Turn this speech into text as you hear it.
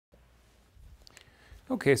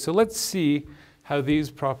Okay, so let's see how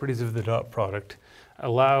these properties of the dot product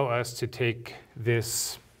allow us to take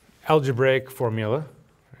this algebraic formula,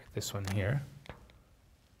 this one here,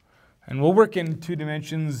 and we'll work in 2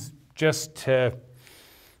 dimensions just to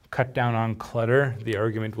cut down on clutter. The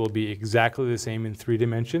argument will be exactly the same in 3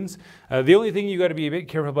 dimensions. The only thing you got to be a bit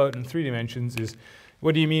careful about in 3 dimensions is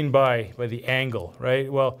what do you mean by the angle,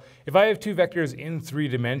 right? Well, if I have 2 vectors in 3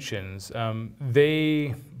 dimensions,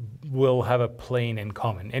 they will have a plane in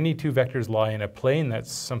common. Any 2 vectors lie in a plane.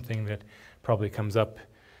 That's something that probably comes up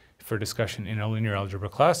for discussion in a linear algebra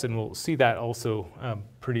class, and we'll see that also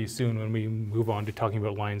pretty soon when we move on to talking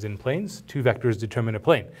about lines in planes. 2 vectors determine a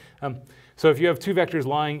plane. So if you have 2 vectors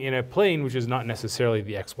lying in a plane, which is not necessarily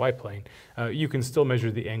the xy plane, you can still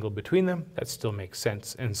measure the angle between them. That still makes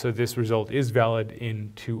sense. And so this result is valid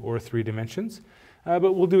in 2 or 3 dimensions.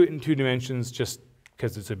 But we'll do it in 2 dimensions just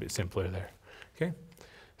because it's a bit simpler there. Okay?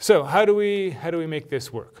 So how do we make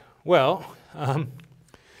this work? Well,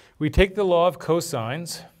 we take the law of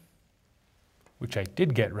cosines, which I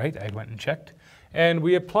did get right, I went and checked, and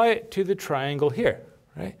we apply it to the triangle here,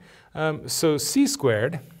 right? So c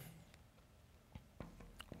squared,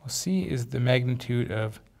 well, c is the magnitude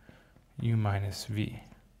of u minus v.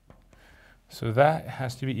 So that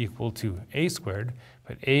has to be equal to a squared,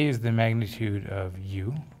 but a is the magnitude of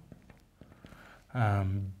u.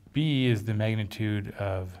 B is the magnitude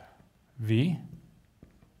of v,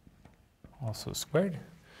 also squared.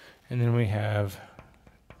 And then we have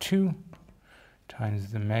 2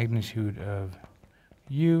 times the magnitude of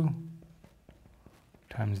u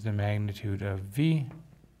times the magnitude of v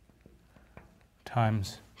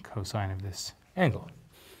times cosine of this angle.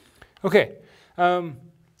 Okay,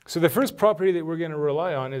 so the first property that we're going to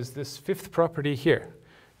rely on is this 5th property here.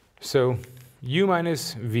 So u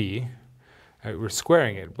minus v, we're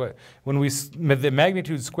squaring it, but when the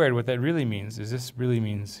magnitude squared, what that really means is this really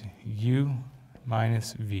means u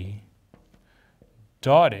minus v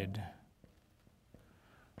dotted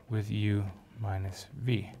with u minus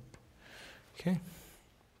v. Okay?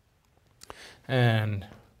 And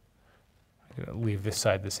I'm going to leave this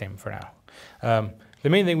side the same for now. The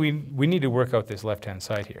main thing, we need to work out this left-hand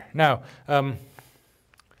side here. Now,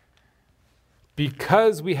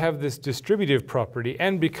 because we have this distributive property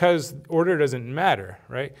and because order doesn't matter,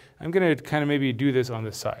 right, I'm going to kind of maybe do this on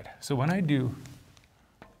the side. So when I do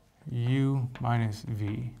u minus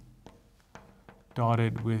v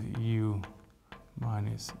dotted with u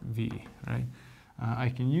minus v, right, I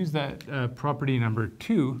can use that property number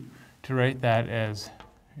 2 to write that as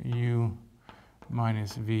u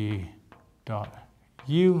minus v dot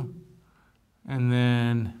u, and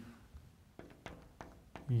then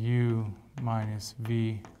u minus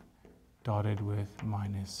v dotted with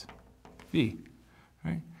minus v,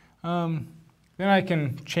 right? Then I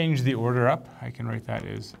can change the order up. I can write that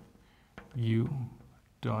as u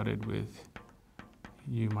dotted with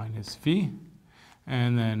u minus v,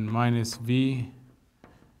 and then minus v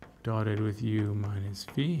dotted with u minus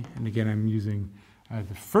v. And again, I'm using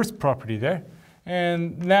the first property there.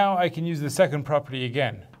 And now I can use the second property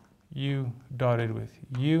again. U dotted with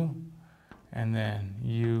u, and then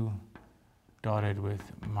u dotted with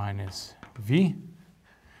minus v.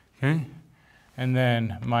 Okay? And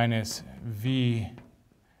then minus v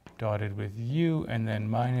dotted with u, and then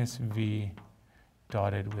minus v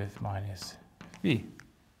dotted with minus v.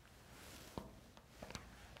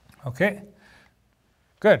 Okay?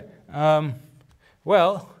 Good.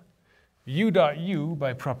 Well, u dot u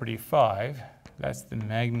by property 5, that's the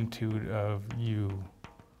magnitude of u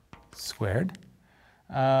squared.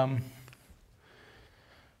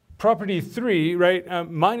 Property 3, right,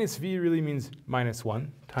 minus v really means minus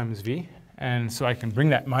 1 times v. And so I can bring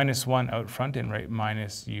that minus 1 out front and write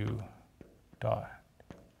minus u dot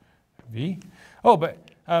v. Oh, but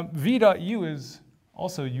v dot u is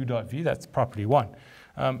also u dot v. That's property 1.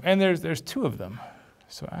 And there's 2 of them.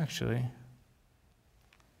 So actually,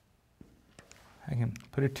 I can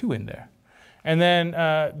put a 2 in there. And then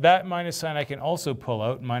that minus sign I can also pull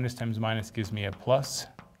out. Minus times minus gives me a plus.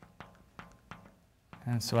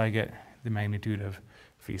 And so I get the magnitude of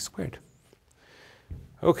v squared.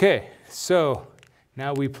 Okay, so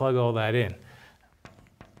now we plug all that in.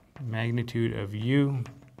 Magnitude of u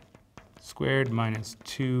squared minus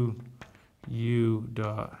 2u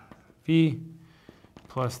dot v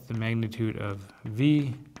plus the magnitude of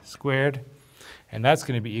v squared. And that's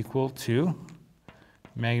going to be equal to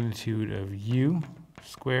magnitude of u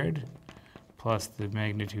squared plus the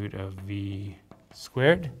magnitude of v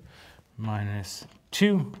squared minus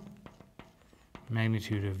 2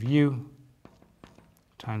 magnitude of u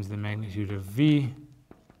times the magnitude of v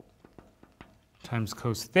times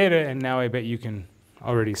cos theta. And now I bet you can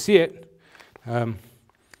already see it.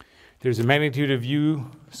 There's a magnitude of u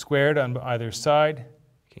squared on either side.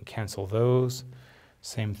 You can cancel those.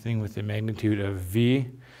 Same thing with the magnitude of v.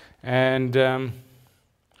 And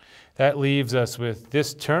that leaves us with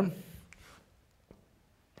this term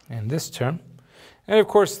and this term. And of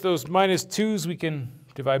course, those minus 2's, we can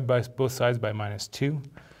divide by both sides by minus 2.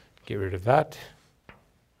 Get rid of that.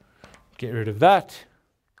 Get rid of that.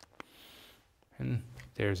 And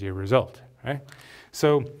there's your result, right?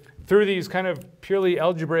 So through these kind of purely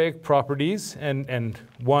algebraic properties and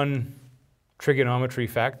one trigonometry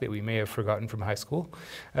fact that we may have forgotten from high school,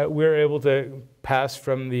 we're able to pass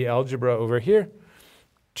from the algebra over here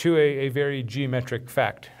to a very geometric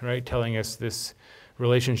fact, right? Telling us this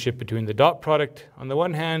relationship between the dot product on the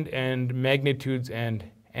one hand and magnitudes and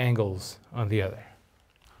angles on the other.